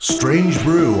Strange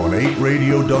Brew on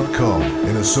 8radio.com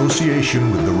in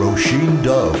association with the Roisin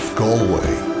Dove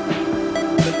Galway.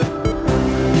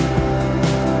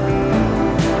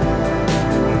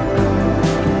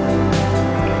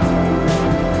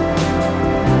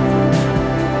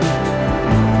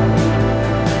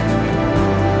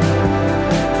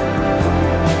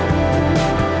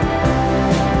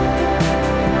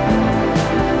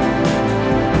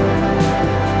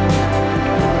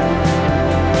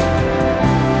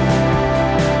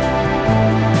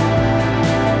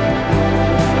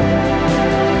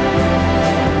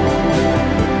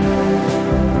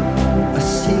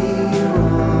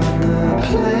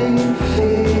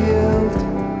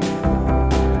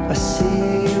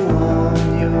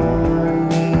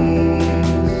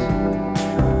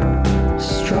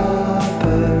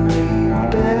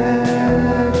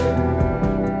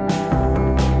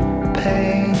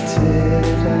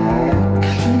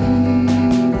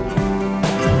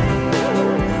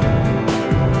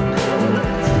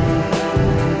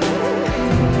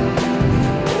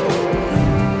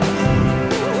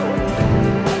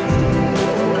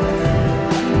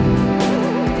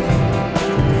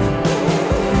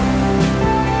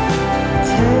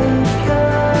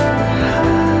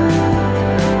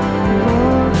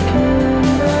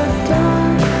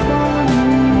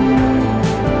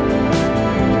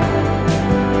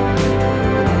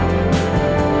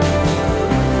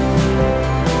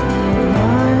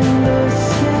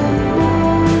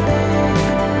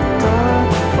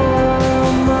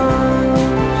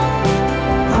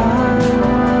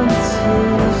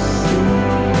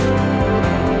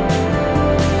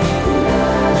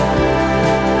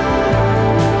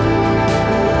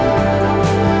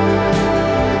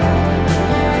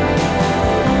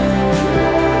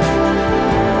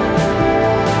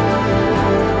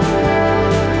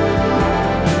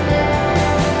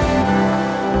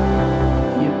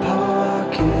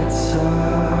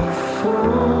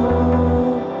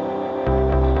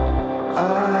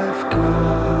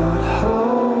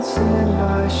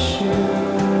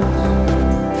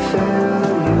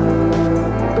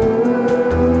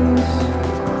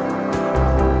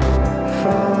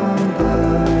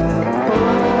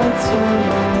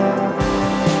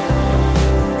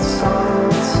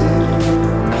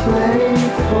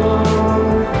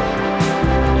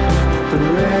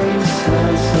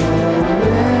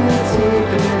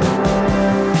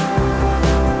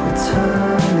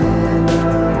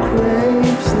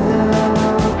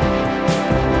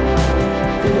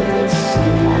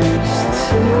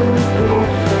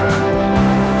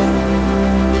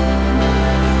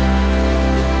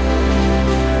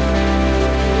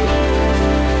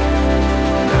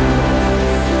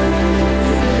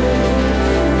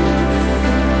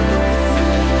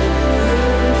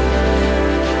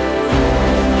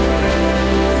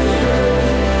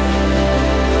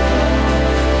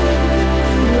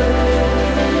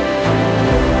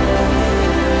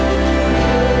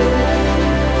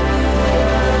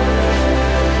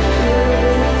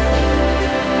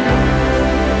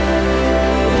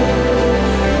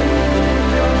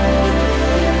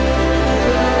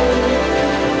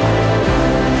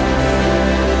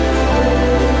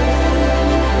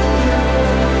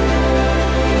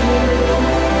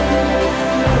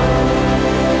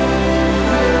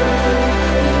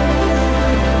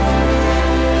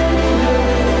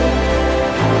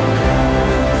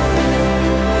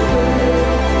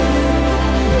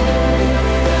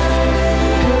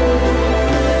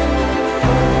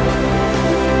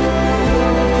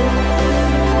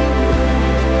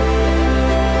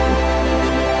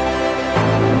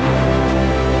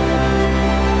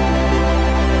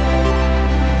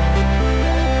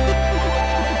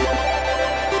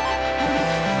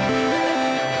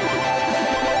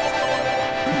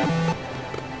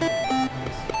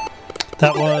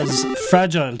 That was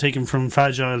Fragile, taken from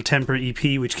Fragile Temper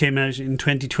EP, which came out in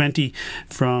 2020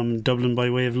 from Dublin by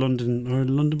way of London, or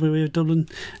London by way of Dublin,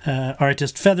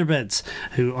 artist Featherbeds,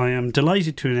 who I am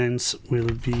delighted to announce will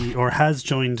be, or has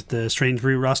joined the Strange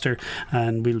Brew roster,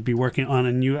 and will be working on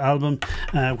a new album,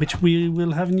 which we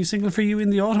will have a new single for you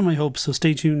in the autumn, I hope. So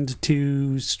stay tuned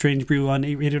to Strange Brew on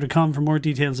 8radio.com for more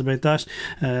details about that.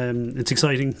 It's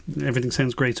exciting. Everything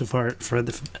sounds great so far. For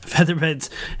the Featherbeds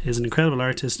is an incredible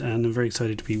artist and a very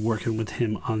excited to be working with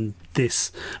him on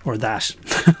this or that.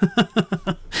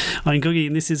 I'm Cookie,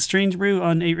 and this is Strange Brew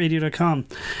on 8radio.com.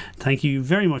 Thank you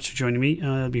very much for joining me.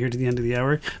 I'll be here to the end of the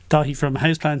hour. Dahi from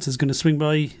Houseplants is going to swing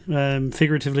by,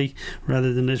 figuratively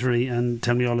rather than literally, and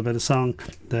tell me all about a song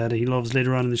that he loves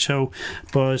later on in the show.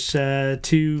 But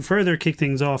to further kick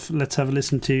things off, let's have a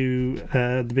listen to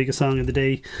the biggest song of the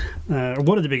day, or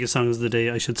one of the biggest songs of the day,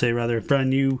 I should say, rather. Brand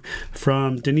new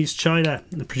from Denise Chida,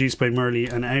 produced by Murley,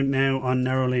 and out now on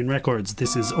Narrow Lane Records.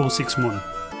 This is 061.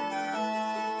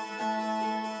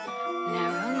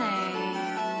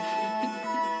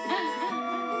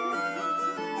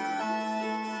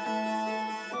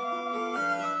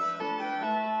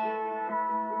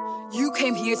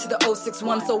 Came here to the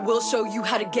 061, so we'll show you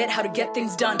how to get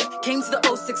things done. Came to the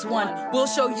 061, we'll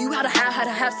show you how to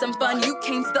have some fun. You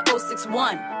came to the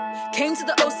 061. Came to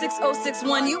the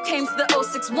 06061, you came to the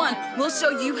 061. We'll show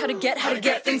you how to get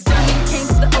things done. You came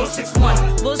to the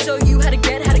 061. We'll show you how to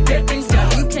get things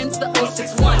done. You came to the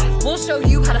 061. We'll show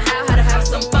you how to have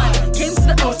some fun. Came to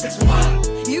the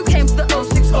 061. You came to the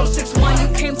 06061.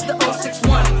 You came to the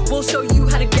 061. We'll show you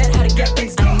how to get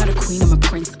things done. I'm not a queen, I'm a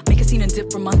prince. Make a scene in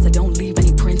different months, I don't leave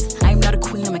any prints. I am not a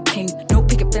queen, I'm a king. No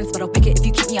picket fence, but I'll pick it if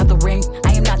you keep me out the ring.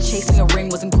 I am not chasing a ring,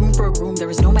 wasn't groomed for a groom. There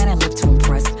is no man I live to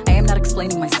impress. I am not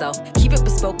explaining myself. Keep it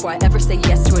bespoke before I ever say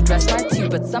yes to a dress. Try to,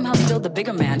 but somehow still the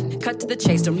bigger man. Cut to the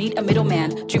chase, don't need a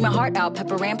middleman. Dream my heart out,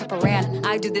 pepper ran.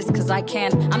 I do this cause I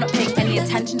can. I'm not paying any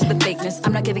attention to the fakeness.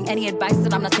 I'm not giving any advice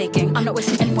that I'm not taking. I'm not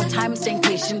wasting any more time, I'm staying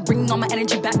patient. Bringing all my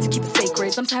energy back to keep it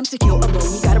sacred. Sometimes to heal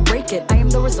alone, you gotta break it. I am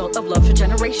the result of love for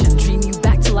generations. Dream you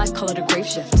back to life, call it a grave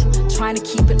shift. Trying to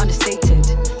keep it understated.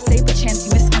 Say perchance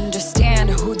you misunderstand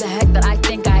who the heck that I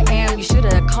think I am. You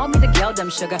should've called me the gal dumb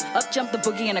sugar. Up jump the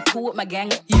boogie and I cool with my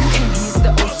gang. You came here to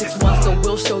the 061, so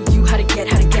we'll show you how to get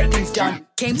things done.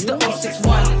 Came to the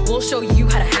 061, we'll show you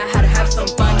how to have some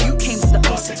fun. You came to the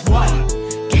 061.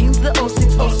 Came to the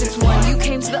 06061. You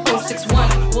came to the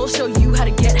 061. We'll show you how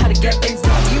to get things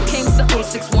done. You came to the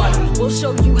 061. We'll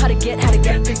show you how to get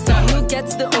things done. We'll get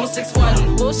to the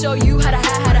 061. We'll show you how to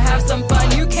have some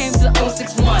fun. You came to the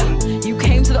 061. You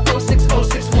came to the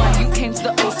 06061. You came to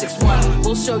the 061.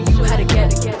 We'll show you how to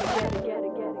get.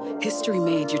 History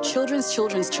made. Your children's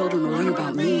children will learn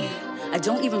about me. I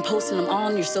don't even post them all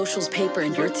on your socials, paper,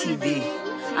 and your TV.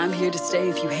 I'm here to stay.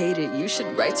 If you hate it, you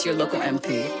should write to your local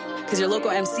MP. Cause your local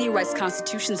MC writes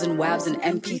constitutions and WAVs and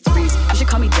MP3s. You should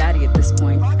call me daddy at this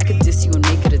point. I could diss you and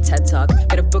make it a TED Talk.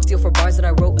 Get a book deal for bars that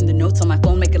I wrote in the notes on my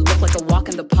phone. Make it look like a walk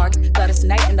in the park. Gladys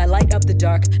Knight and I light up the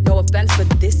dark. No offense, but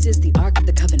this is the Ark of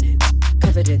the Covenant.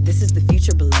 Coveted, this is the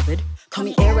future, beloved. Call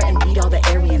me Era and beat all the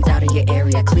Aryans out of your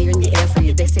area. Clearing the air for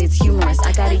you, they say it's humorous.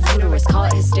 I got a uterus, call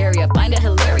it hysteria. Find it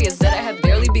hilarious that I have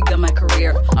barely begun my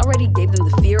career. Already gave them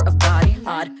the fear of God.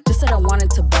 Odd, just said I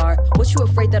wanted to bar. What you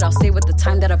afraid that I'll say with the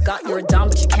time that I've got? You're a Don,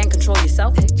 but you can't control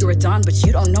yourself. You're a Don, but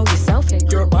you don't know yourself.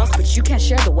 You're a boss, but you can't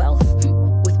share the wealth.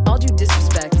 With all due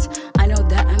disrespect, I know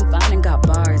that I'm fine and got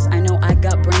bars. I know I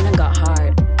got brain and got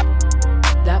heart.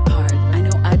 That part, I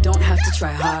know I don't have to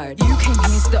try hard. You came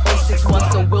here to the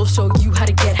 061, so we'll show you how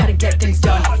to get things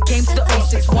done. Came to the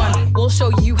 061, we'll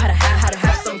show you how to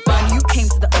have some fun. You came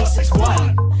to the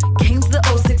 061. Came to the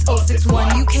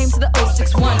 06061. You came to the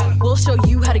 061. We'll show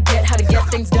you how to get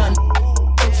things done.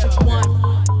 061.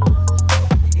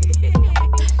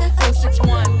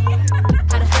 061.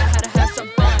 How to have some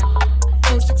fun.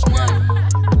 061.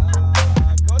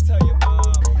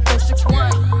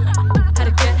 061.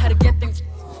 How to get things.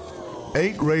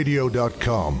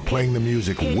 8radio.com, playing the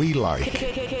music we like.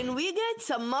 Can we get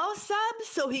some more subs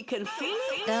so he can feel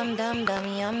it?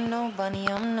 Dummy, I'm no bunny,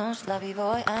 I'm no sloppy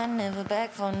boy. I never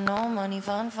beg for no money.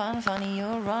 Fun, funny, you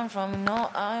run from me. No,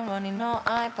 I'm running, no,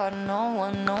 I pardon no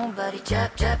one, nobody.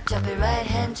 Chop it right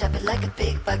hand, chop it like a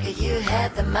big bucket. You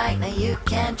had the mic, now you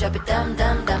can't drop it.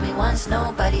 Dummy, once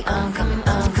nobody. I'm coming,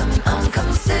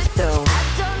 sit though.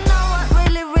 I don't know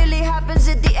what really happens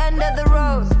at the end of the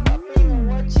road.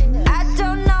 I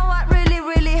don't know what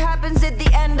really happens at the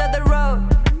end of the road.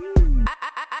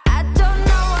 I don't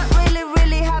know what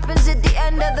really happens at the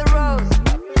end of the road.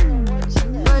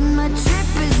 But my trip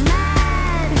is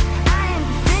mad. I ain't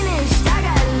finished, I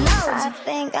got loads. I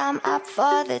think I'm up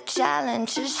for the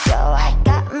challenge. To show I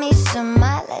got me some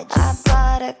mileage. I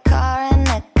bought a car and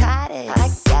a cottage. I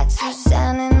got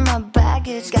Suzanne in my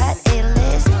baggage. Got a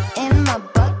list in my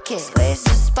bucket. Squeeze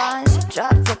the sponge,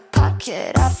 drop the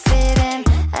pocket. I fit in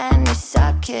any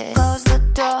socket. Close the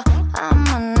door,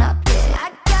 I'ma knock it.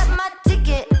 I got my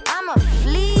ticket, I'ma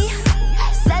flee.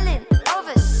 Sell it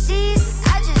overseas.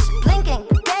 I just blink and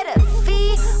get a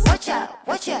fee.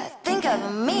 What ya think of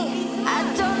me? I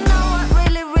don't know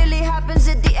what really happens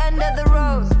at the end of the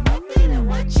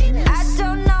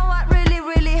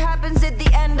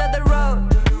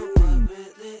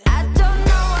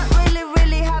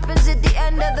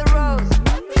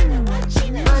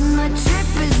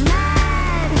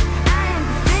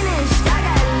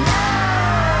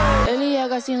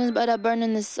ceilings, but I burn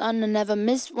in the sun. I never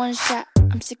miss one shot.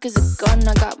 I'm sick as a gun,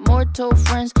 I got more toe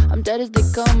friends. I'm dead as they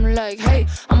come, like, hey,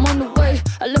 I'm on the way.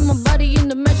 I left my body in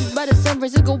the mattress by the San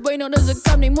Francisco Bay. No, there's a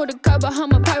cop named Mordecai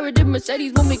behind my pirated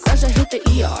Mercedes. When we crash, I hit the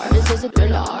ER. This is a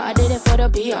thriller. I did it for the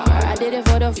PR. I did it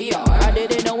for the VR. I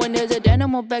didn't know when there's a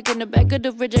dynamo back in the back of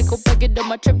the fridge. I go pack it up,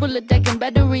 my triple attacking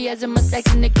battery. As in my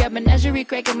stacks in the cabin, menagerie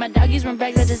cracking. My doggies run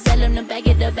back, I just tell them to back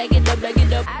it up, back it up, back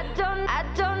it up. I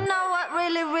don't know what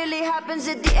really happens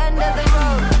at the end of the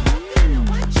road.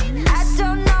 I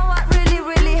don't know what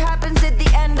really happens at the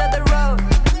end of the road.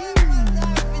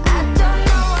 I don't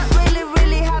know what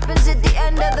really happens at the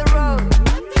end of the road.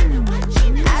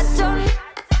 I don't.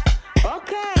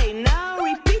 Okay, now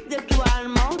repeat that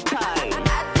one more time.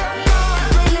 I don't know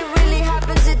what really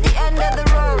happens at the end of the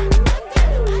road.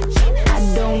 I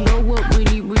don't know what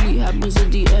really happens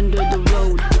at the end of the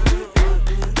road.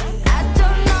 I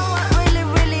don't know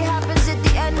what really happens at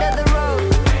the end of the road.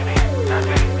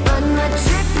 But my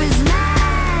trip is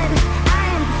mad. I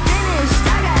am finished. I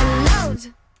got loads.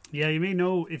 Yeah, you may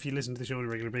know if you listen to the show on a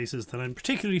regular basis that I'm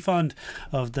particularly fond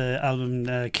of the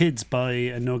album Kids by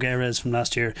Noga Erez from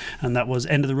last year, and that was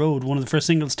End of the Road, one of the first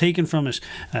singles taken from it.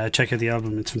 Check out the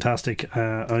album, it's fantastic.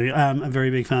 I am a very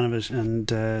big fan of it,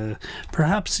 and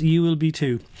perhaps you will be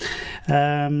too.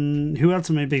 Who else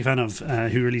am I a big fan of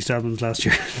who released albums last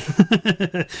year?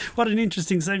 What an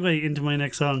interesting segue into my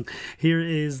next song. Here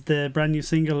is the brand new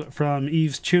single from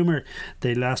Yves Tumor.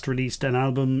 They last released an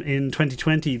album in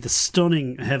 2020, the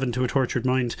stunning Heaven to a Tortured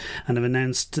Mind, and have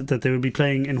announced that they will be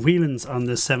playing in Whelan's on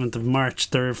the 7th of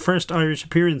March, their first Irish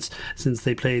appearance since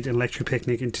they played in Electric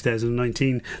Picnic in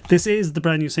 2019. This is the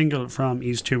brand new single from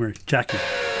Yves Tumor, Jackie.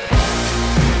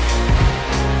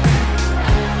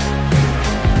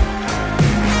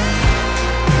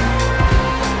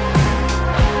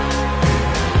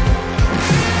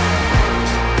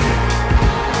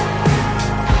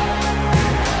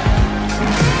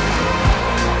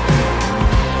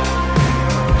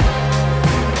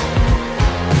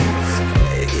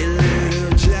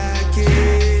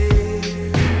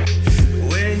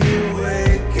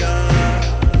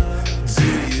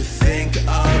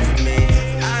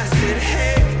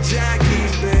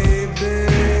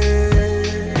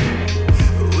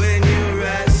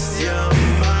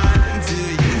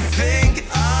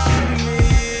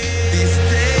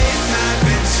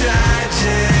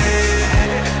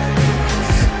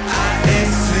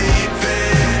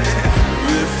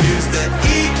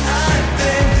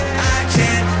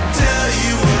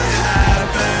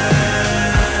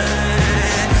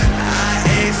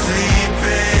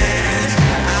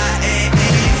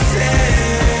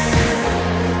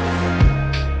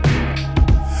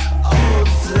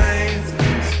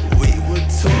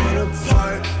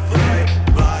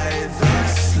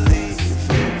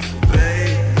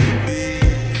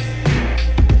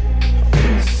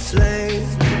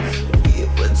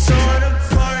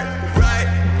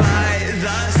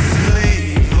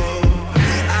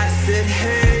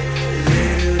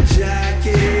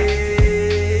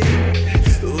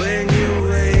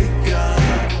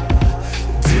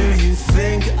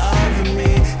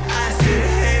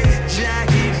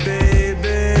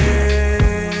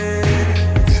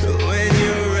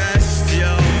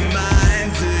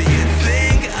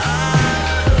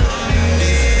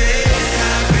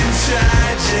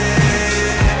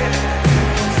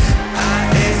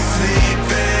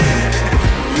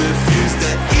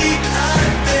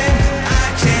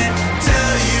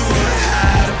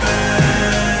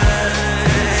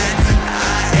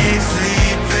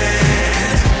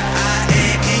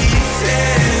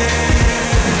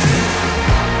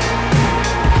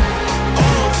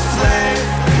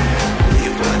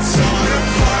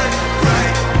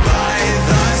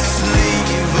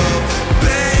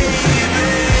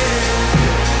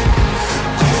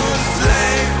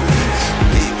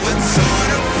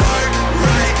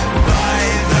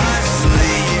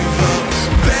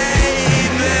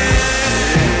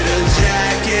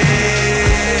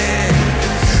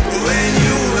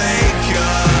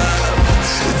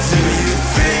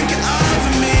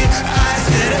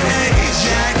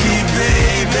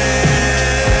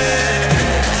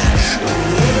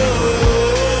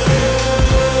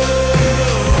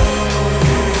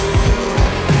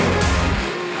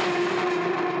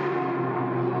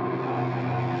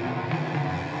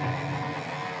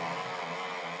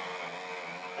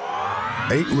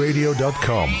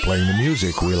 Radio.com, playing the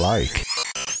music we like.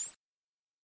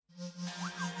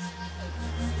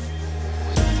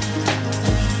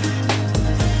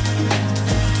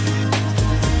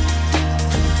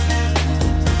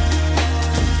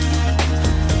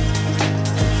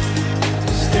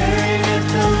 Staring at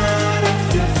the light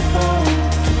of your phone.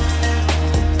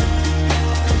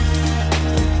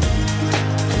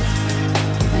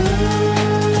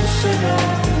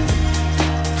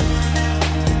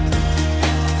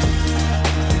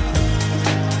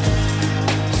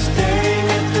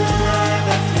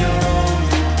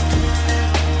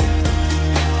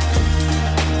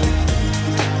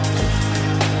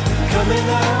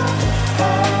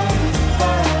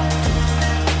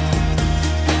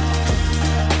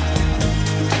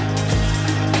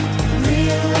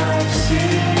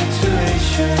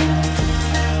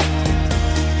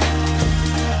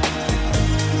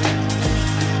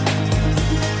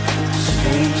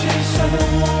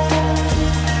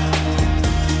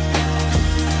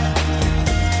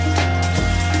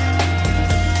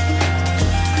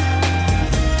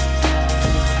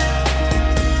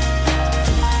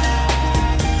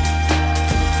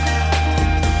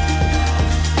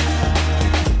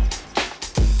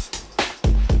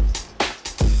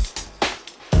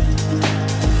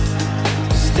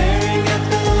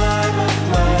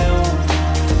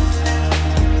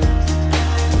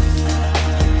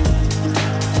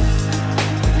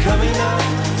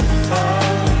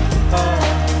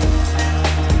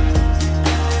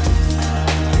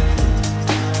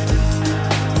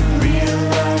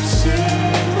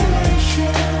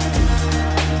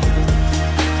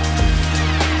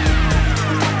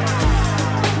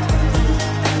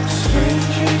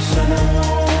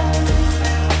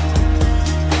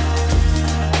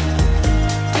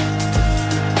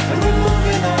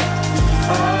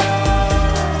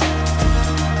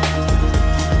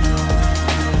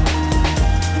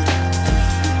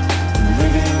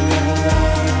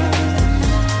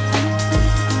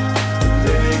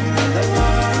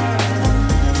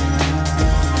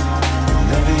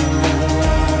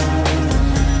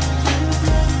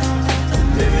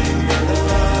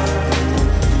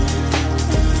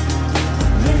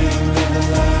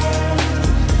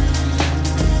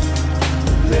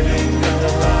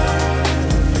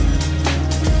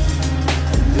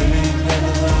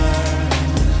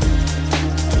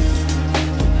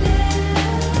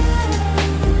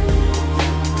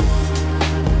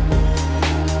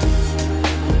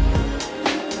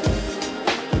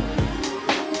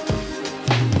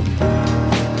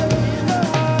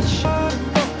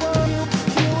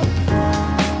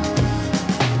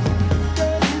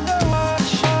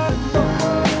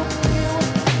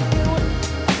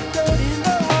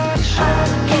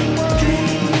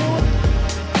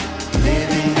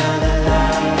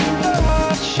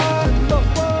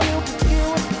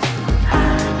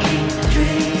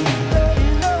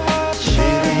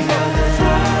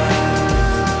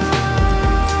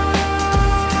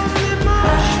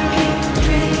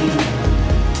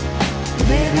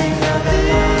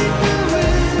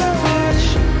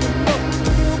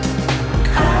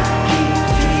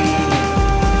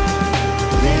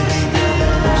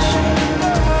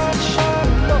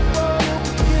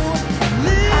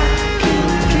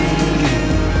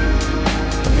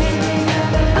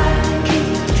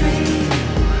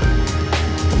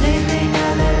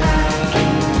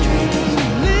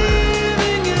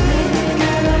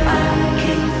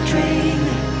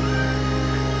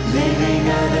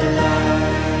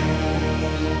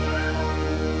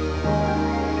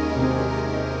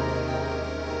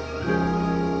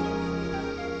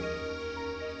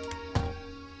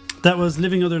 That was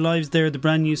Living Other Lives there, the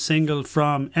brand new single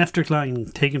from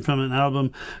Efterklang, taken from an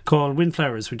album called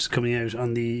Windflowers, which is coming out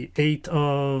on the 8th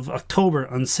of October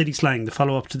on City Slang, the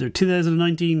follow-up to their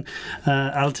 2019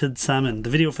 Alted Salmon. The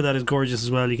video for that is gorgeous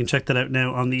as well. You can check that out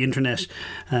now on the internet.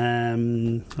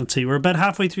 Let's see, we're about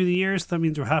halfway through the year, so that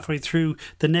means we're halfway through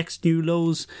the next New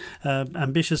Low's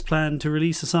ambitious plan to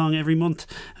release a song every month,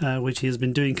 which he has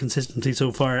been doing consistently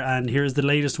so far. And here's the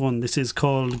latest one. This is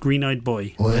called Green Eyed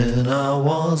Boy. When I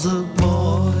was a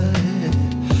boy,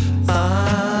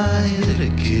 I hit a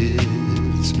kid,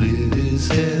 split his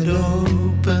head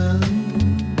open,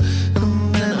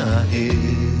 and then I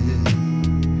hid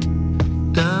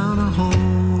down a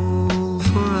hole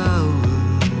for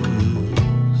hours.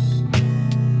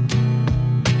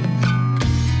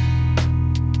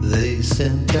 They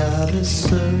sent out a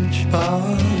search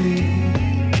party.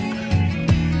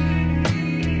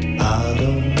 I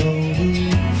don't know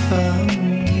who found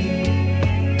me,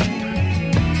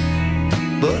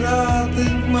 but I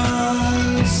think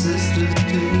my sisters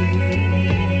do.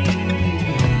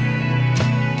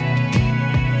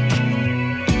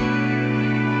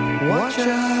 Watch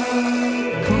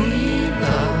out,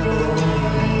 green-eyed boy.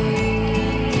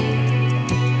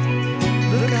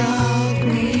 Look out,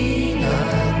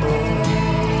 green-eyed boy.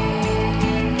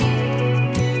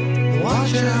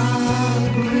 Watch out,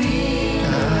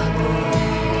 green-eyed boy.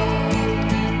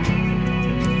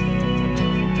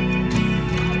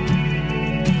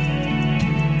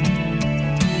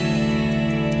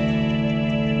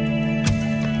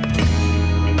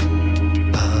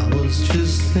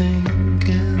 Just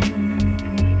thinking,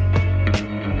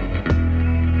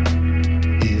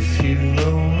 if you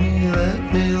only let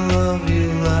me love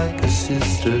you like a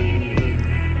sister,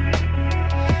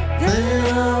 then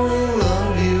I will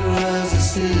love you as a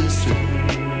sister.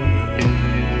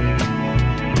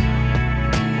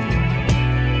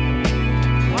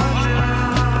 Watch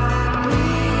out,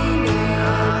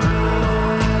 green-eyed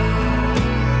boy.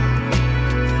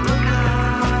 Look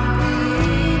out, green-eyed boy.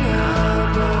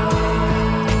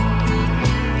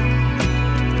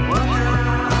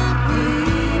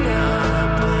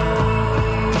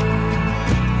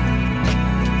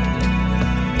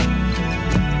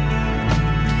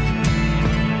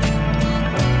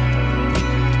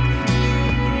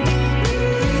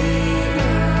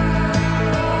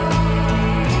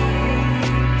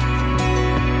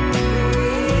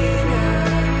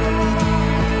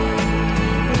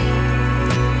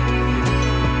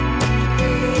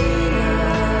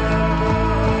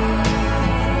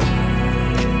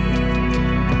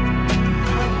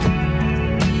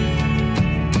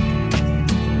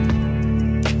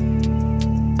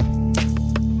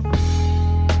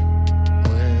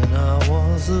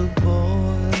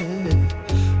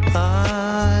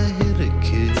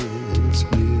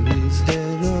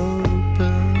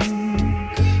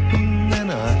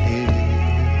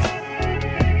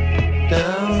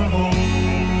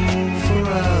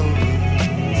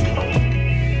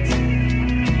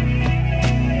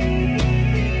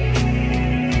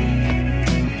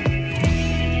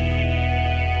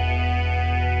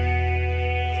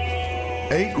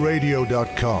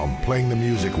 108radio.com, playing the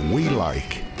music we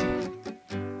like.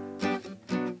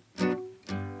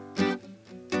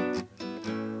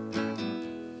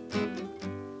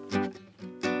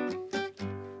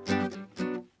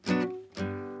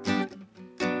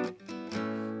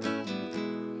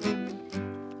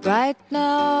 Right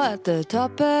now at the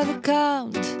top of the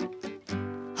count,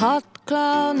 hot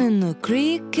clown in the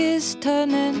creek is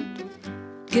turning.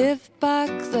 Give back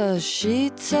the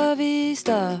sheets of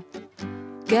Easter,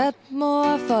 get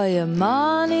more for your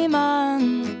money,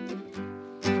 man.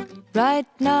 Right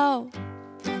now,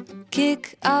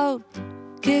 kick out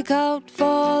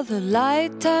for the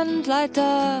light and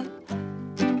lighter.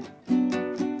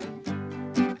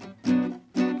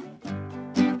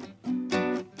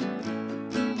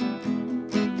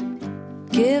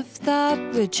 Give that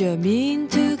which you mean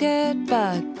to get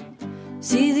back.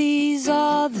 See, these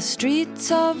are the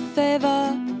streets of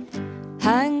favor.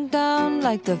 Hang down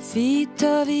like the feet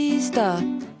of Easter.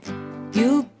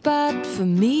 You bat for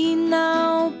me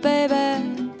now,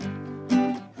 baby.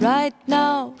 Right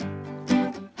now,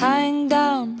 hang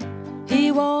down.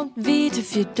 He won't beat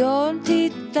if you don't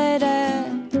eat later.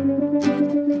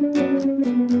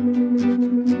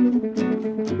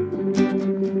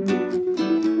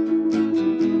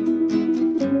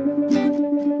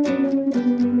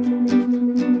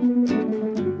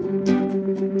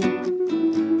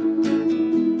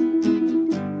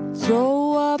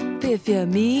 If you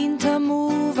mean to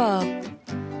move up,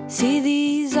 see,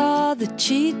 these are the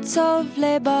cheats of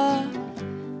labor.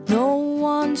 No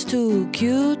one's too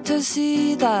cute to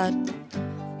see that.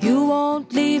 You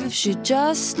won't leave if she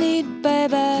just need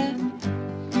baby.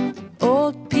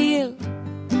 Old Peel,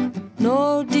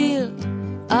 no deal.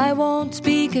 I won't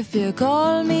speak if you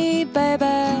call me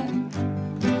baby.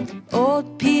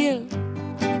 Old Peel,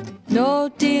 no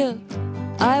deal.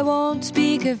 I won't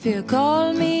speak if you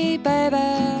call me baby.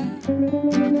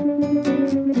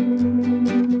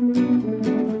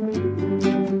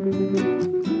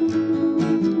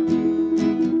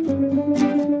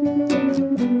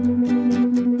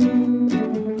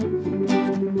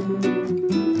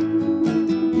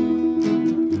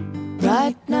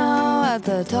 Right now at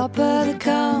the top of the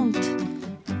count,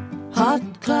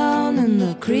 hot clown in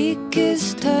the creek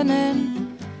is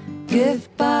turning. Give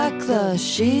back the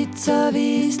sheets of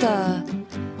Easter,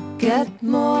 get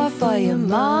more for your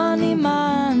money,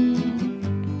 man.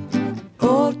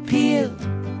 Old Peel,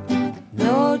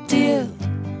 no deal.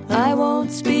 I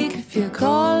won't speak if you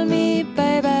call me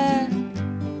baby.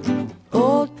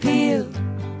 Old Peel,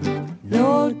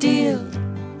 no deal.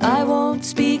 I won't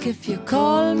speak if you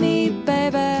call me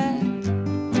baby.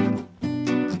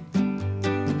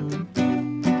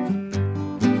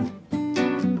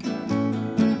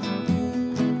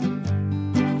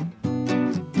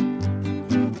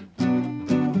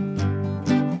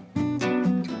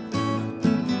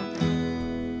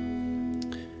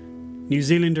 New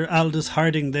Zealander Aldous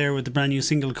Harding there with the brand new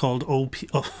single called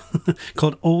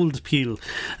called Old Peel,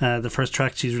 the first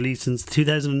track she's released since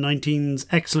 2019's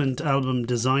excellent album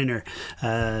Designer.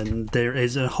 There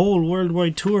is a whole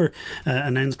worldwide tour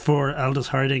announced for Aldous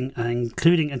Harding,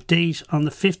 including a date on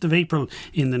the 5th of April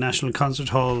in the National Concert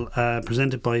Hall,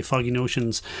 presented by Foggy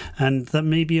Notions, and that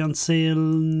may be on sale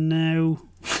now.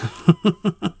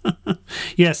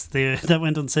 Yes, that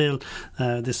went on sale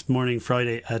this morning,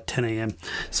 Friday at 10 a.m.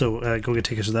 So go get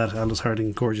tickets to that. Aldous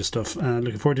Harding, gorgeous stuff.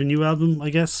 Looking forward to a new album,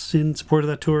 I guess, in support of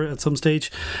that tour at some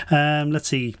stage. Let's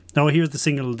see. Oh, here's the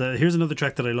single. Here's another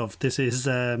track that I love. This is,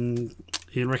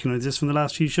 you'll recognise this from the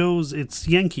last few shows. It's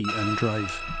Yankee and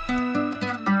Drive.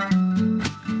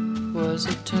 Was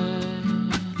a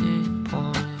turning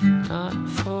point, not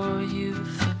for you,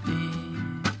 for me.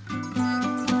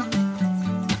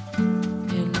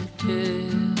 In the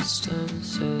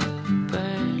distance, a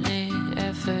burning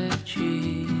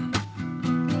effigy.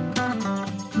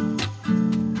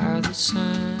 How the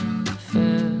sun fell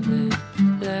and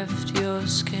left your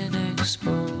skin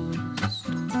exposed.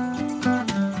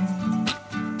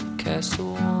 Cast a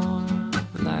warm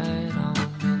light on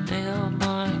the nail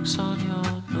marks on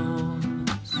your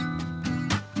nose.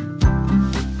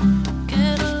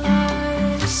 Get a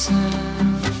license,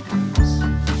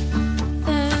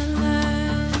 then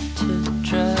learn to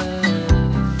drive.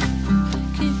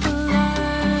 Keep a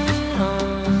light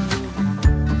on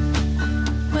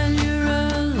when you're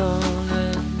alone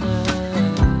at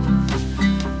night.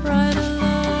 Write a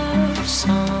love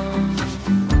song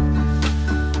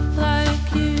like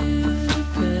you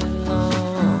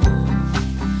belong.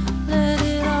 Let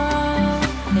it all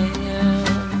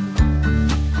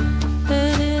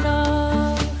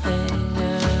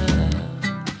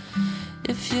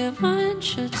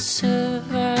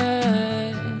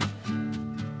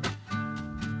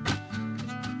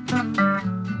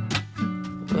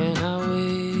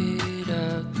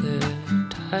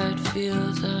It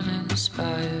feels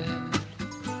uninspired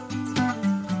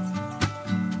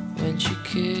when she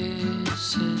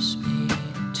kisses me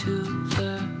to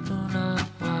the moon. I'm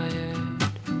wired.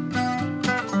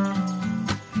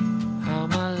 How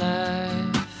my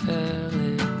life fell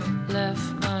in,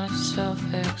 left myself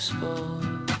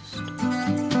exposed.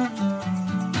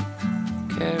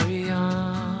 Carry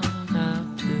on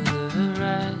out to the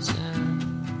horizon.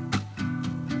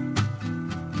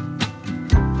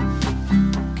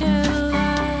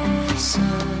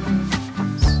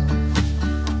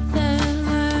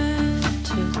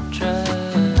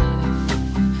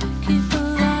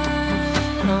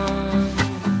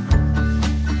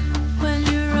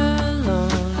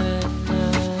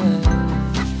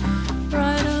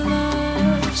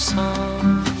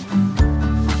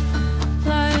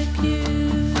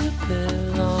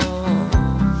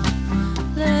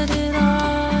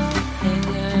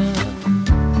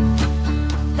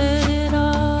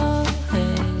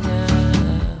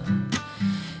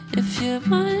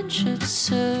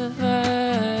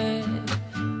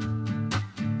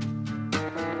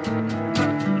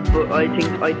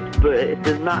 But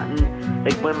there's nothing,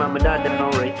 like my mum and dad didn't know,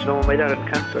 right? So my dad had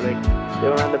cancer, like, they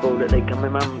were on about it, like, and my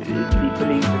mum believes in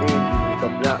angels and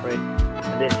stuff like that, right?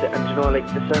 And you know, like,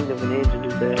 the sound of an angel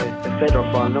is a feather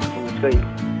falling up from the sky.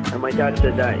 And my dad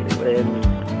said that when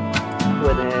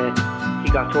he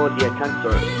got told he had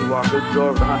cancer, he walked out the door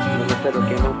of the hospital and the feather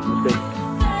came out from the sky.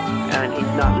 And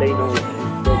he's not laying out, he's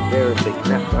dead there, like,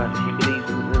 that's what he believes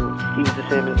in. He was the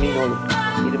same as me, no,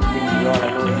 he didn't believe in God,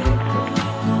 I know he thinks.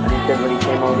 And he said when he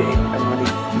came out, and when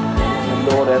he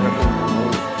Lord everything,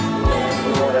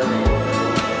 Lord everything.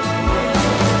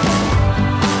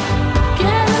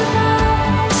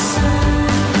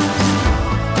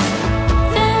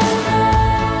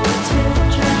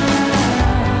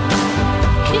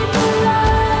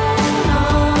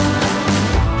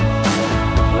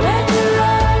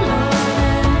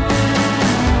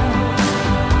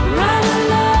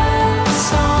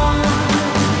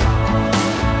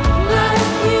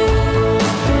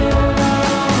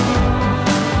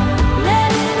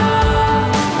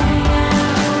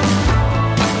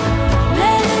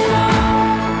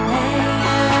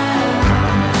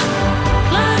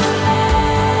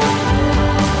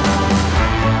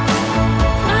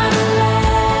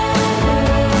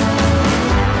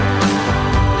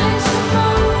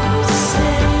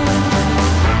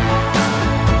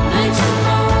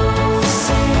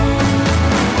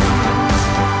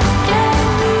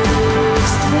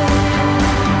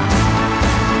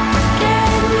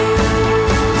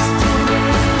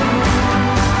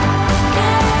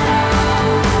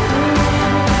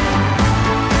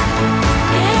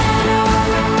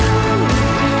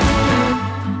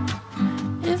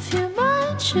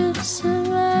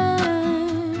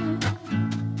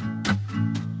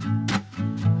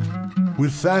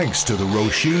 With thanks to the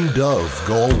Roisin Dove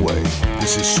Galway,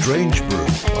 this is Strange Brew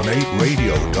on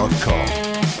 8radio.com.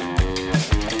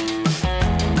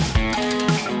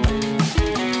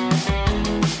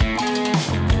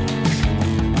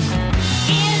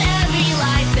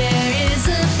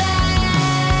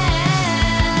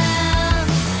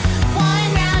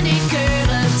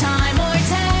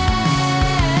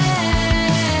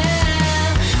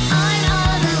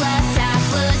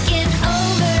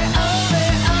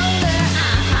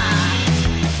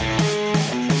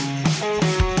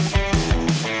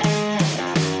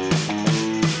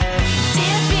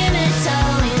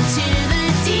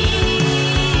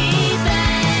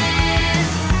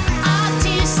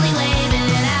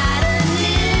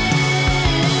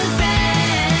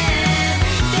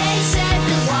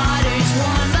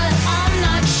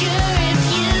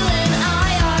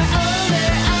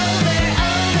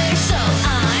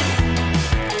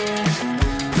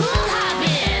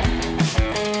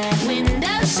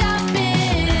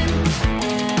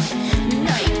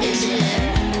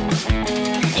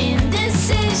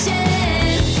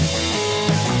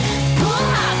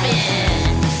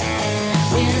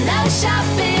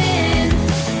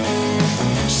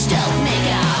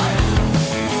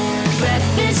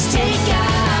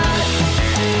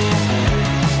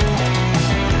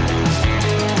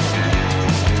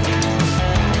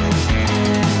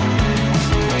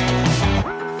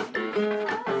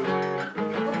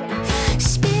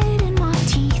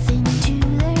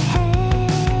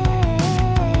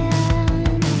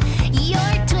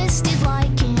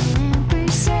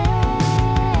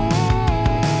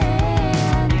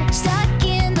 Stuck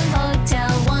in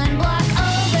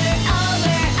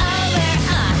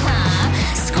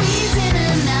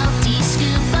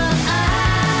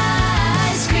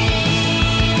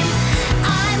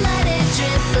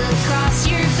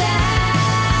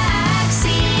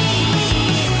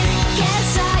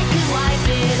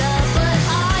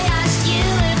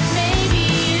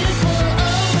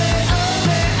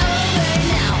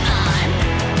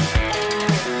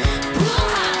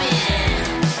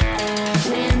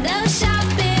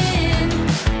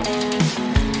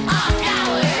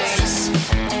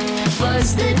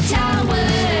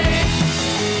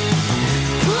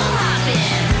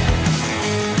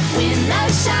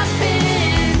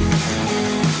shopping,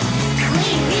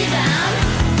 clean rebound,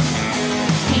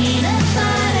 peanut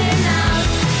butter now,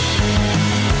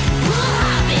 pool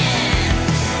hopping,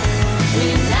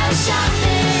 window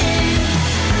shopping,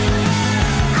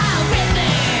 all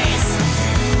rivers,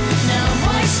 no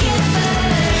more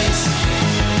skippers,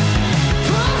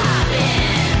 pool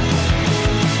hopping,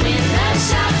 window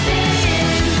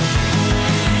shopping,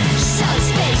 so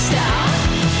spaced out,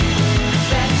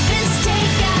 breakfast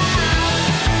takeout.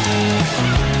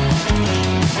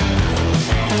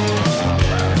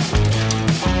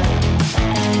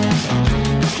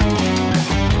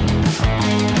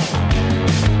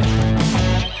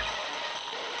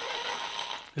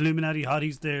 Illuminati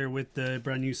Hotties there with the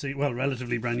brand new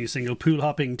relatively brand new single Pool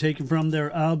Hopping, taken from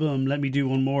their album Let Me Do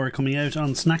One More, coming out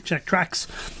on Snackjack Tracks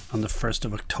on the 1st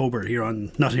of October here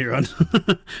on on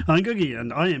Googie,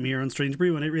 and I am here on Strange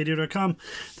Brew on 8radio.com.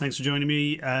 Thanks for joining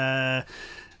me.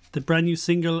 The brand new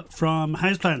single from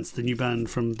Houseplants, the new band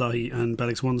from Dahi and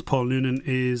Bellix One's Paul Noonan,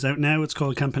 is out now. It's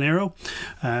called Campanero,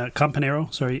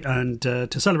 and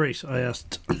to celebrate, I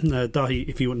asked Dahi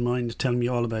if he wouldn't mind telling me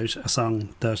all about a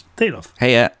song that they love.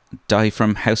 Hey, Dahi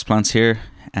from Houseplants here.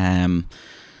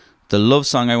 The love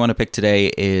song I want to pick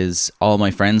today is All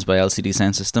My Friends by LCD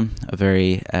Soundsystem, a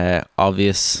very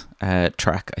obvious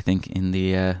track, I think, in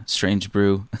the Strange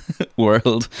Brew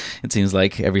world. It seems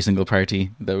like every single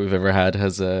party that we've ever had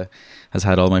has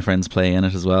had All My Friends play in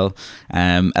it as well.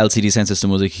 LCD Soundsystem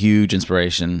was a huge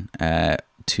inspiration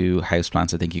to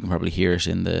Houseplants. I think you can probably hear it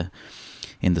in the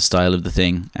style of the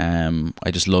thing. I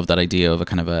just love that idea of a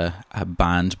kind of a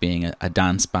band being a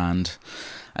dance band.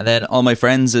 And then All My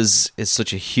Friends is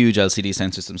such a huge LCD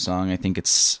Soundsystem song. I think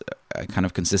I kind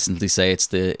of consistently say it's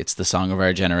the song of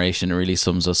our generation. It really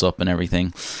sums us up and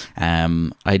everything.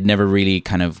 I'd never really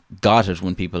kind of got it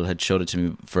when people had showed it to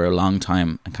me for a long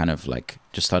time, and kind of like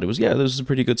just thought this was a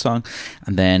pretty good song.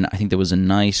 And then I think there was a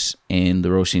night in the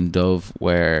Roisin Dove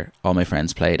where All My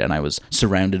Friends played, and I was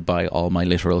surrounded by all my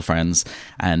literal friends,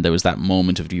 and there was that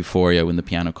moment of euphoria when the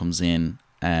piano comes in,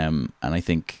 and I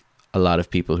think a lot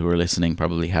of people who are listening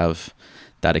probably have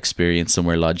that experience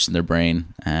somewhere lodged in their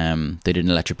brain. They did an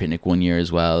Electric Picnic one year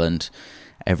as well, and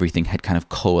everything had kind of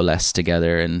coalesced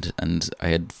together, and I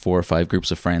had 4 or 5 groups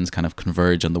of friends kind of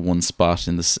converge on the one spot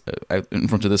out in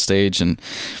front of the stage, and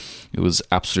it was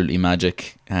absolutely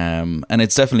magic. And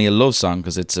it's definitely a love song,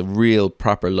 because it's a real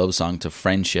proper love song to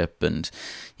friendship, and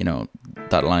you know,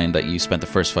 that line that you spent the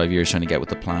first 5 years trying to get with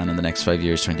the plan and the next 5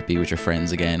 years trying to be with your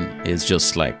friends again is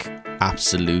just like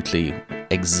absolutely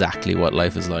exactly what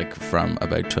life is like from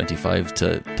about 25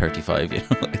 to 35. You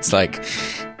know, it's like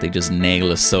they just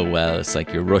nail us so well. It's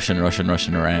like you're rushing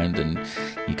around, and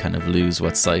you kind of lose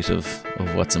sight of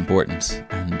what's important.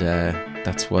 And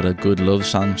that's what a good love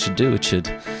song should do. It should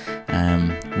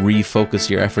refocus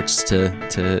your efforts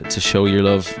to show your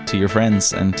love to your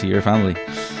friends and to your family.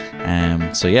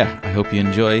 So yeah, I hope you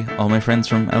enjoy All My Friends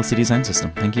from LCD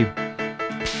Soundsystem. Thank you.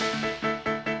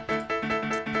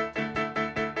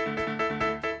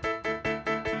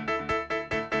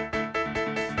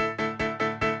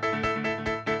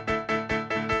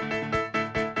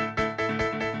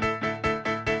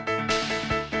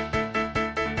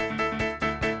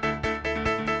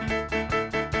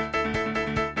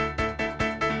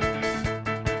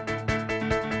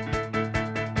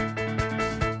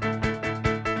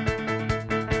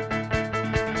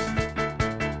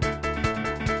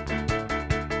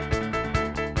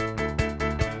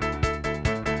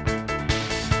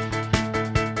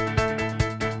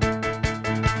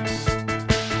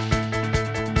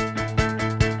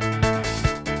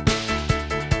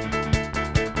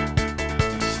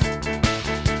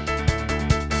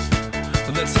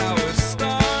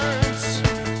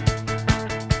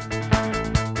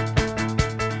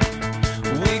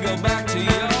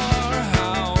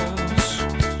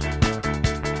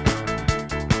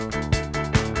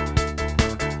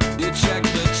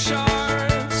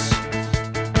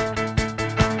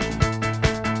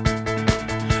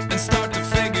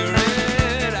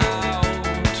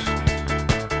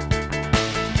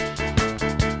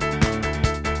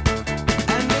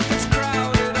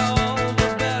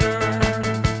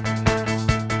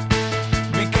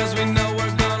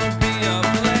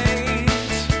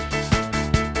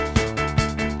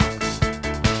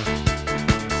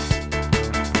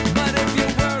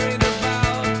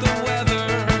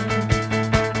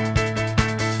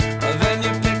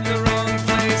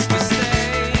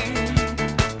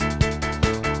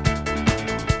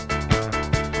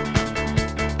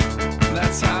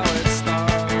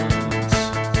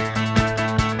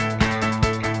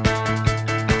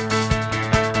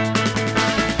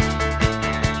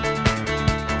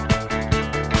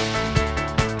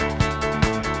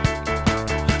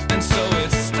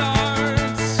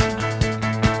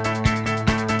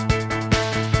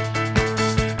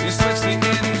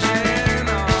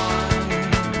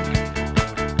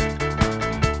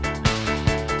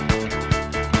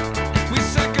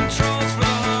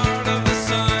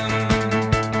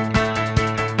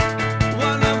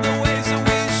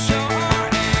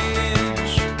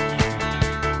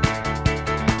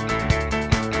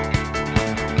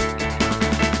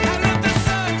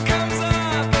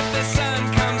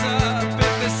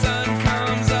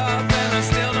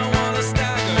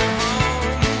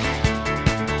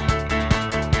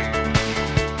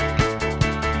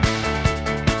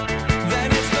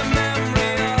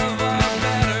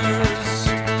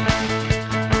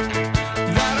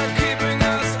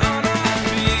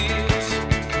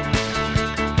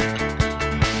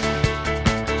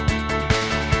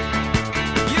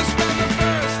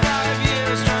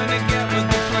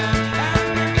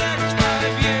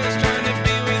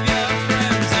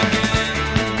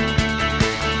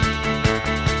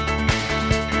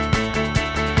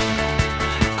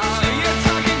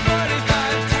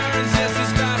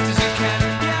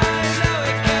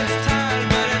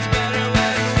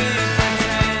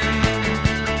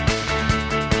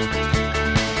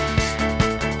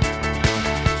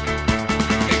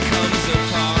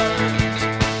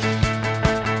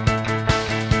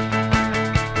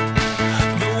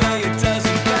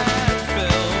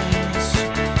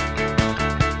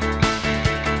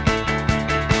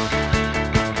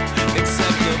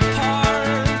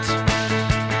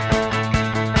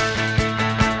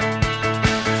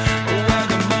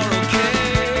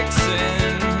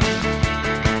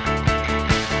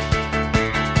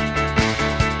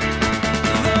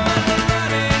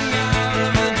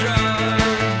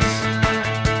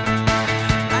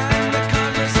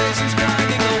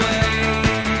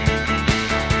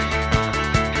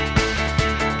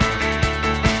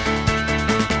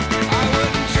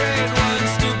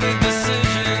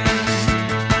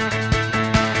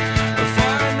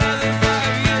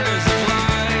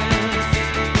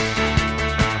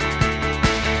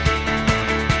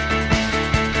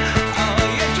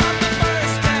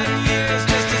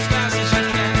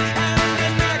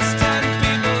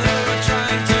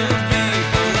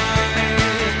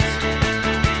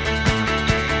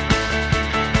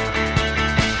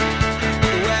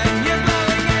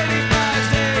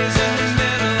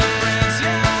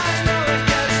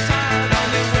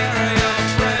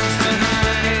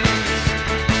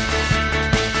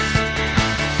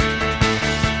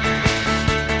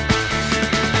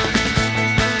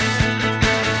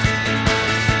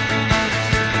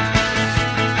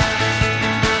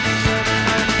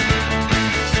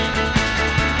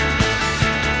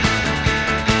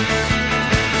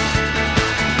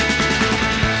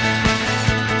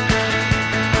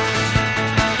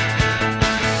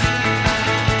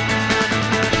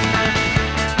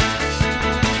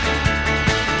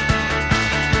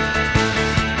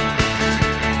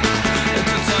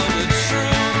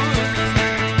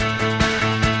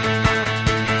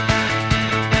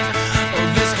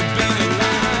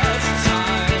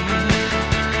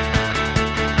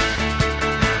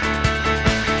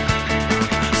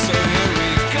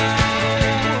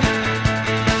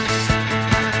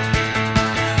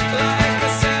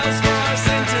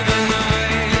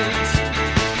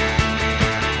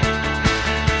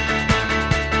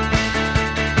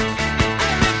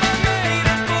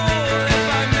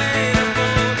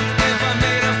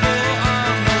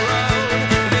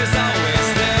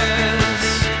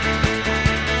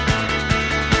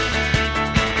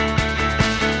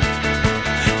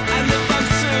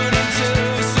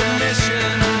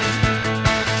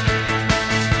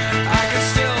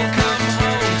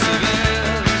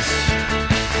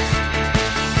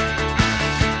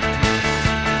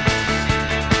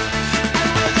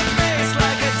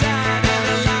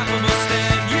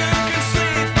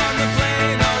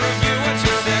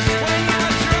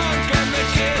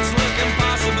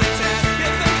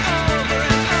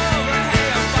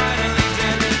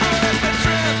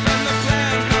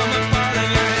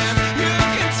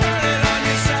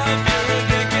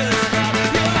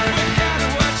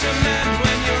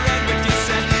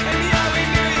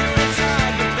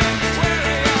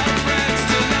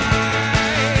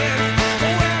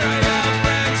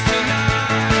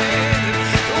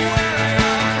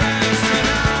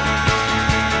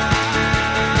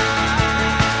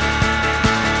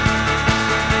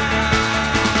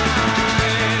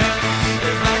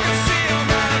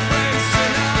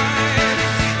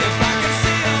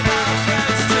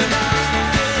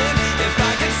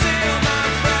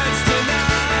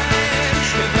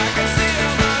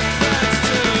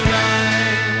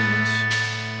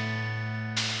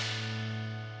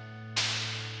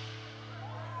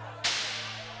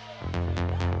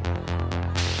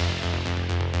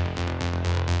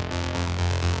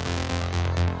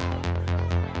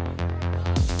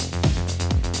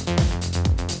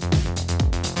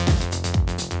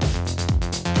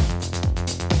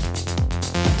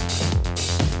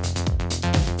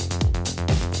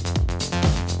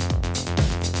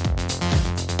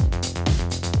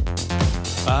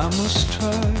 I must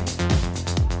try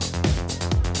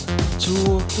to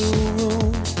walk the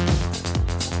room,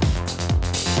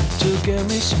 to get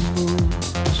me some moves,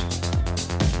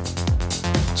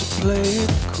 to play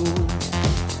it cool.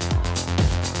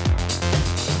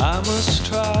 I must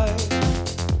try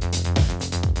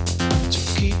to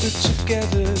keep it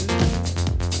together,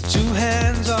 two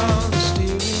hands on the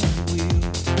steering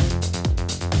wheel,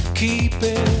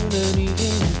 keeping an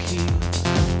even keel.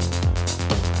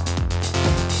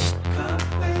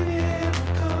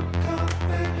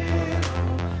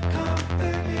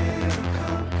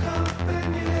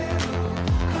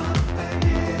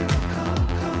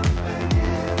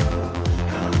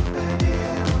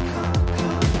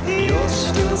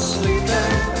 Still sleeping,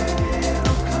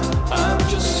 I'm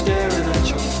just staring at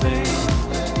your face.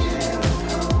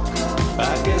 I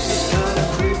guess it's kinda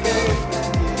creepy,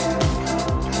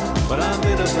 but I'm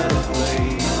in a better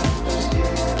place.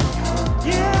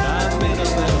 Yeah, I'm in a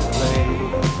better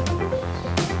place.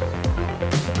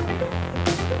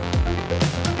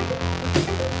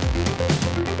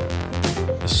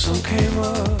 The sun came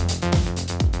up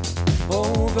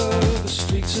over the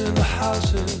streets and the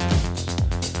houses,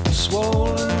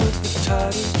 swollen with the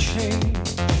tide of change,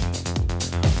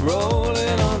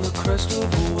 rolling on the crest of a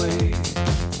wave.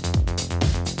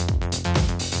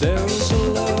 There is a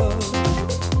love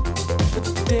that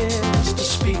dares to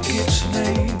speak its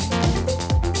name.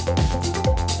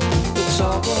 It's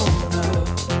all grown up,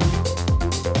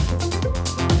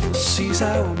 it sees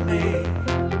our name,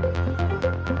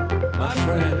 my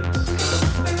friends,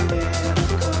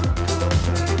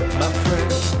 my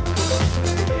friends.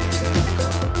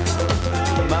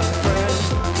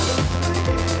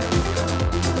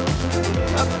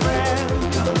 My friend,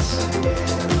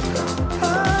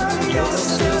 you're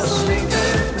still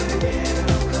sleeping.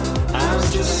 I'm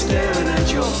just staring at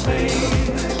your face.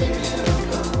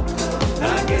 I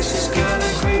guess it's kinda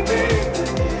creepy,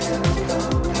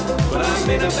 but I'm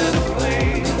in a better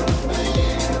place.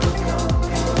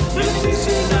 If this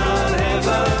is not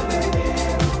heaven,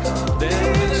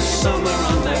 then there's somewhere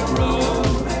on that road.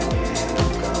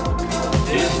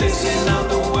 If this is not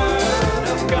the word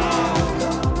of God,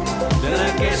 then I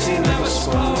guess he never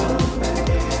spoke.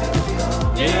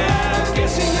 Yeah, I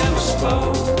guess he never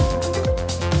spoke.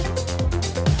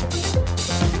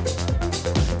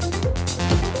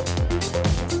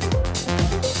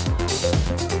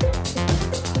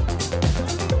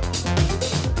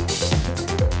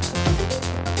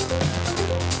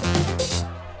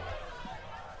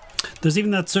 There's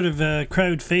even that sort of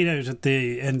crowd fade out at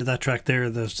the end of that track there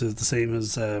that is the same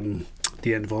as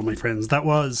the end of All My Friends. That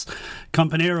was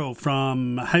Companero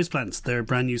from Houseplants, their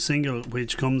brand new single,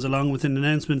 which comes along with an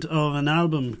announcement of an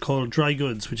album called Dry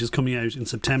Goods, which is coming out in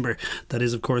September. That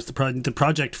is, of course, the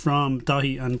project from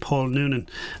Dahi and Paul Noonan.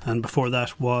 And before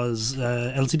that was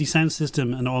LCD Sound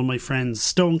System and All My Friends'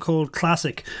 Stone Cold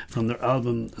Classic from their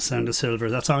album Sound of Silver.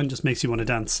 That song just makes you want to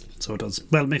dance. So it does.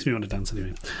 Well, it makes me want to dance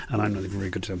anyway. And I'm not even very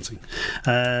good at dancing.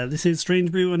 This is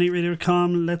Strange Brew on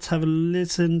 8radio.com. Let's have a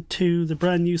listen to the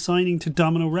brand new signing to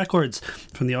Domino Records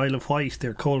from the Isle of Wight.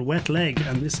 They're called Wet Leg,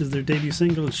 and this is their debut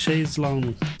single, Shades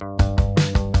Long.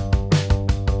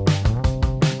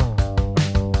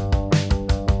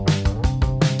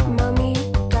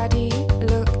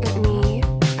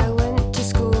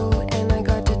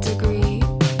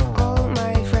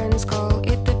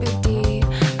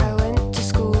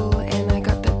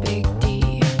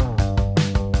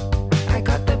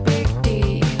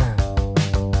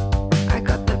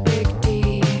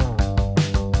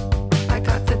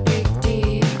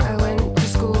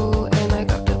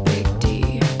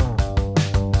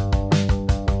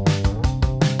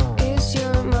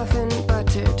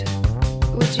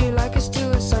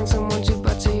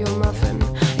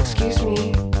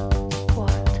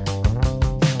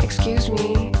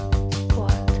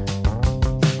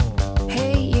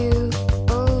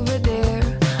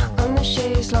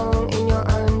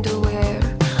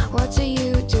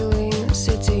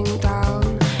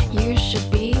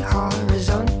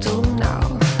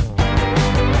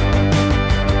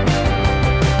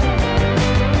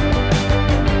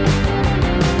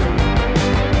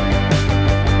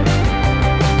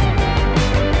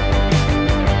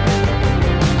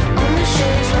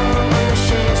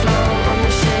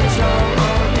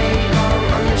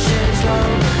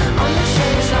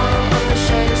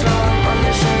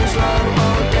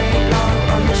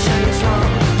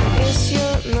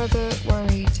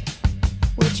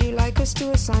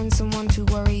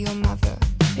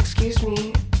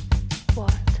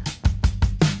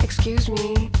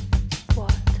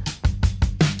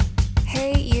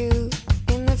 Hey you,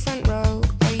 in the front row,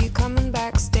 are you coming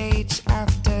backstage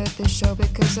after the show?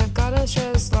 Because 'cause I've got a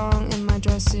chaise long in my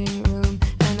dressing room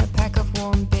and a pack of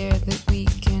warm beer that we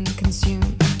can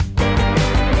consume.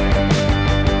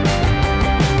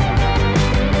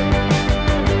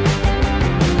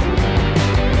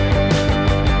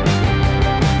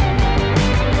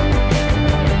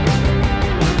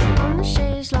 On the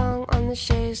chaise long, on the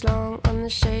chaise long, on the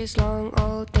chaise long,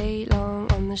 all day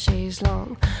long, on the chaise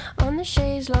long. On the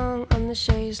chaise long, on the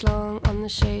chaise long, on the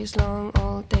chaise long,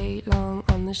 all day long,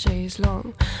 on the chaise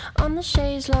long. On the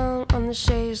chaise long, on the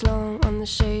chaise long, on the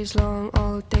chaise long,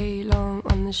 all day long,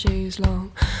 on the chaise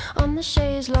long. On the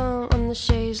chaise long, on the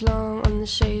chaise long, on the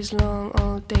chaise long,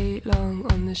 all day long,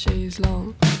 on the chaise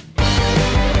long.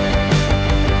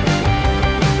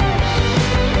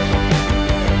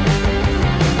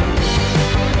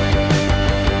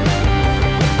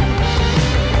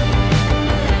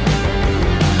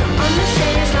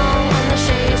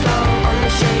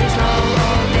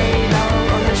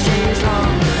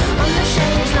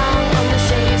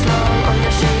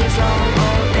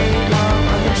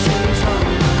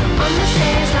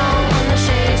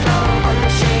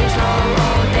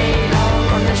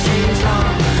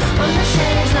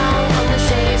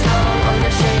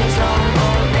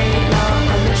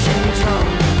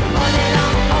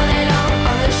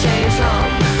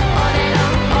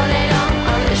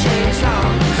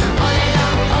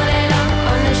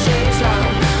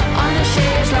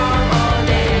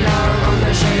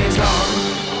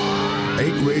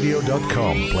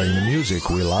 Radio.com, playing the music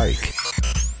we like.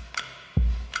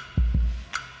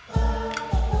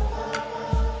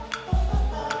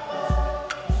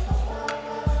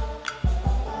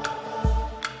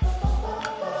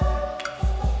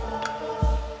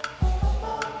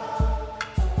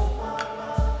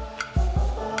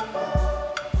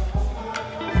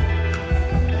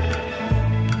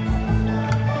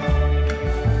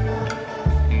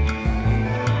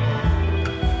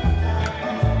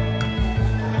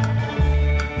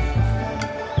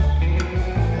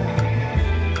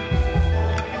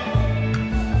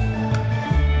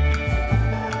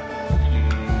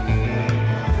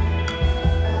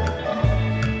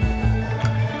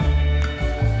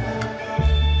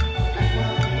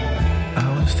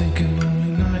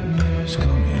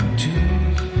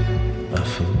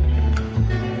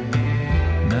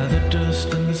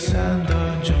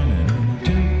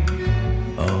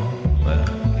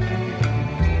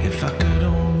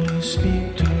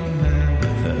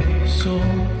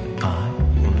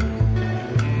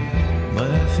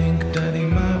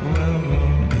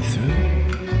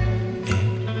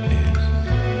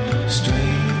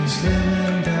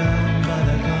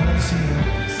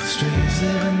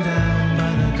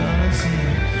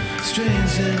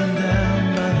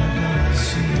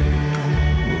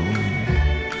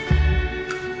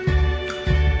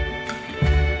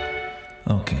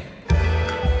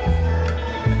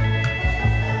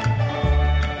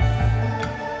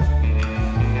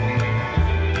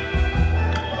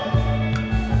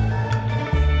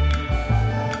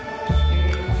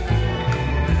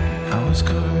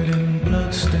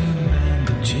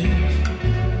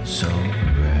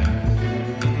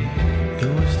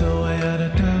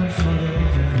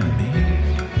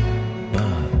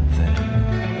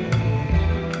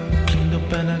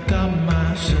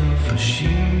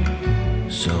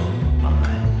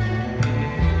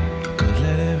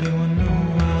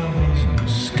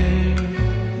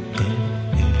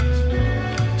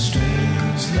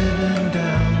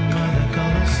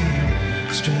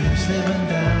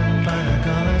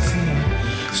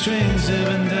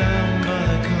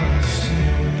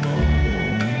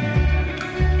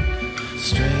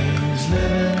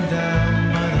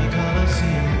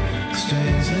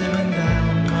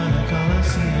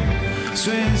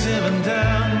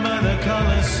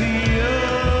 Colosseum.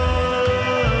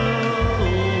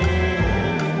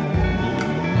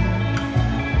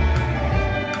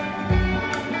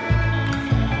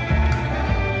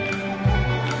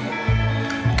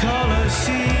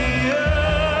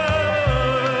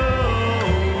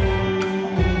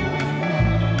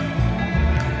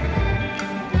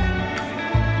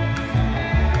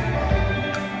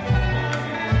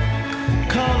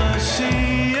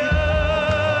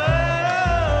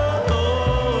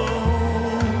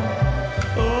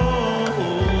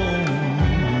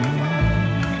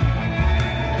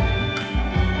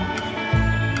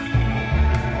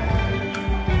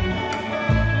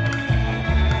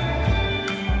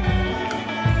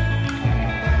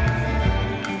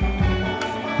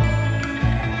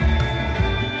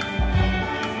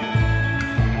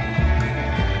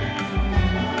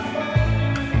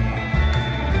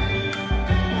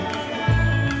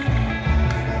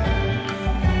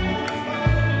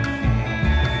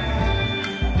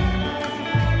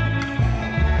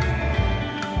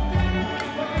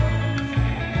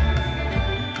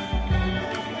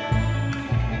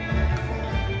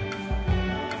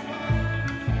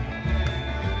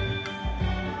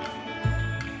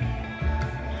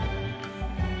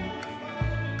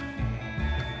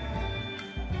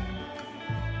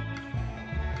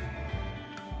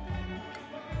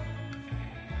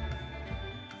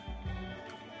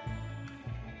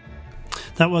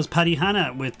 That was Paddy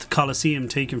Hanna with Colosseum,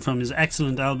 taken from his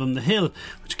excellent album The Hill,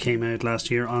 which came out last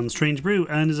year on Strange Brew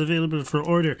and is available for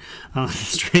order on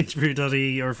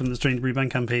strangebrew.ie or from the Strange Brew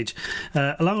Bandcamp page,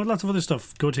 along with lots of other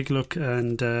stuff. Go take a look,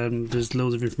 and there's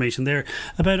loads of information there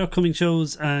about upcoming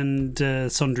shows and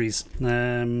sundries.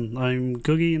 I'm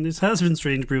Googie, and this has been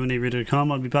Strange Brew on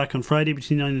ARadio.com. I'll be back on Friday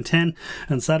between 9 and 10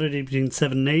 and Saturday between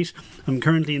 7 and 8. I'm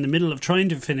currently in the middle of trying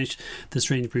to finish the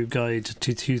Strange Brew Guide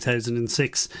to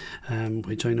 2006,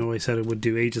 which I know I said I would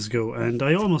do ages ago, and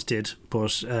I almost did,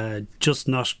 but just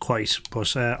not quite.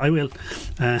 But I will.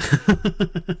 I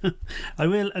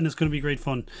will, and it's going to be great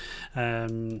fun. Let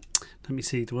me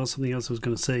see, there was something else I was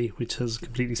going to say which has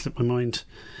completely slipped my mind.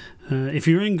 If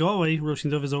you're in Galway,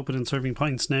 Roisin Dubh is open and serving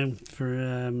pints now for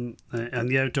and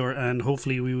the outdoor, and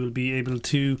hopefully we will be able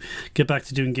to get back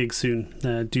to doing gigs soon.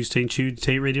 Do stay tuned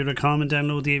to ARadio.com and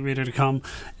download the ARadio.com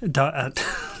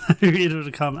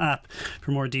app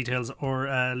for more details, or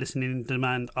listening in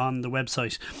demand on the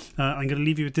website. I'm going to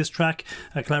leave you with this track,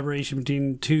 a collaboration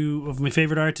between two of my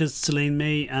favourite artists, Elaine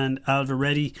May and Alva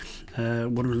Reddy.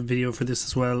 Wonderful video for this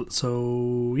as well.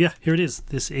 So yeah, here it is.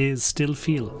 This is Still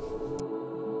Feel.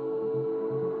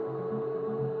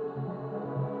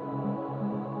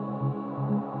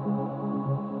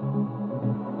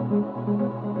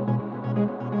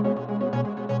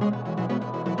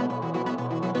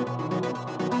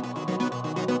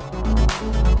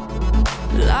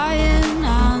 Lying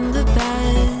on the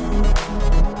bed,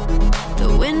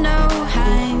 the window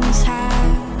hangs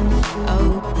half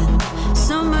open.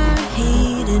 Summer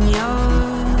heat and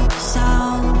your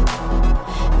song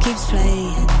keeps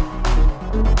playing.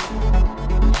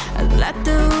 I let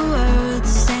the words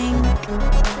sink,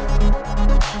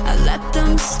 I let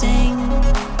them sting.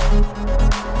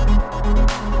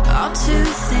 All to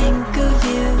think of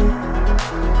you.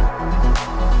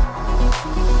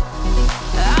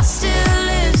 I still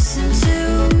listen to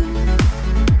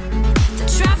the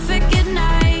traffic at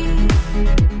night.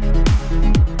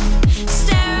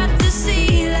 Stare at the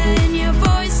ceiling, your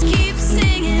voice keeps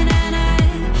singing, and I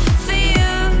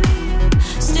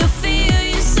still feel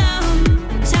you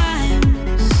sometimes.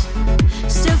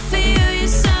 Still feel you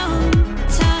sometimes.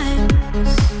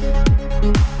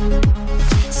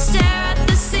 Stare at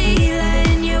the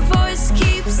ceiling, your voice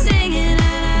keeps singing, and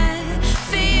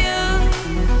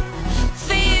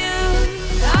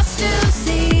I still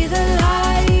see the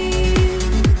light.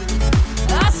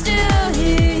 I still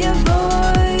hear your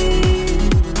voice.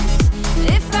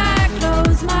 If I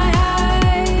close my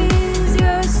eyes,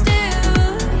 you're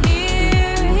still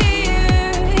here,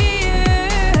 here, here.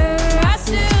 I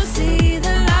still see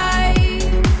the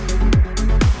light.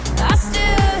 I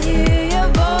still hear your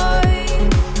voice.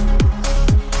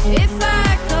 If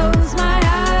I close my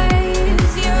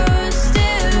eyes, you're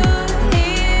still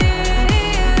here,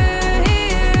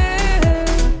 here.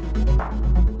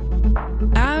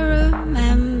 I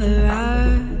remember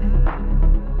our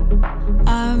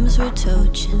arms were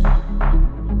touching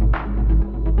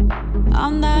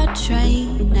on that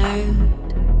train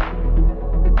out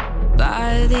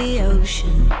by the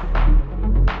ocean.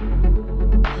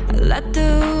 I let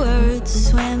the words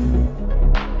swim,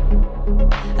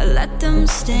 I let them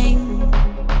sting.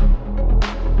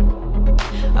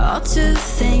 All to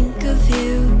think of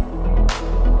you.